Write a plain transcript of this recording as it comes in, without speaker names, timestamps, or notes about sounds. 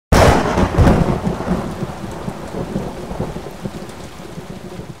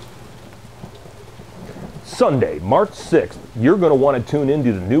Sunday, March 6th, you're going to want to tune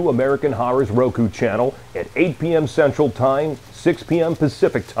into the new American Horror's Roku channel at 8 p.m. Central Time, 6 p.m.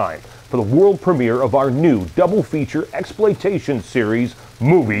 Pacific Time for the world premiere of our new double feature exploitation series,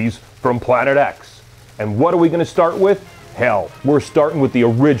 Movies from Planet X. And what are we going to start with? Hell, we're starting with the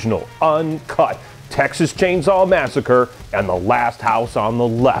original, uncut Texas Chainsaw Massacre and The Last House on the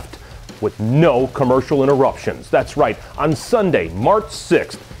Left, with no commercial interruptions. That's right, on Sunday, March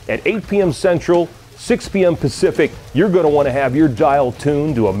 6th at 8 p.m. Central, 6 p.m. Pacific, you're going to want to have your dial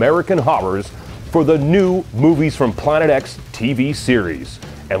tuned to American Horrors for the new Movies from Planet X TV series.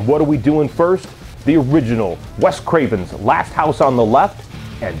 And what are we doing first? The original Wes Craven's Last House on the Left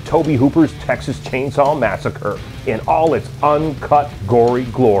and Tobe Hooper's Texas Chainsaw Massacre in all its uncut, gory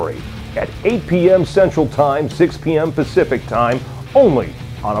glory at 8 p.m. Central Time, 6 p.m. Pacific Time, only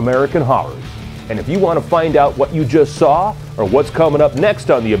on American Horrors. And if you want to find out what you just saw or what's coming up next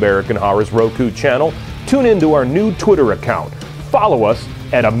on the American Horrors Roku channel, tune into our new Twitter account. Follow us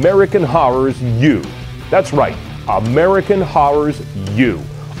at American Horrors U. That's right, American Horrors U.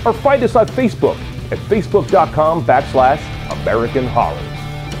 Or find us on Facebook at facebook.com/American Horrors.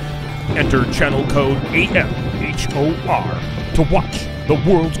 Enter channel code AMHOR to watch the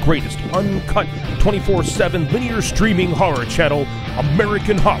world's greatest uncut 24/7 linear streaming horror channel,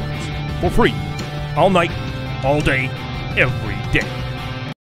 American Horrors, for free, all night, all day, every day.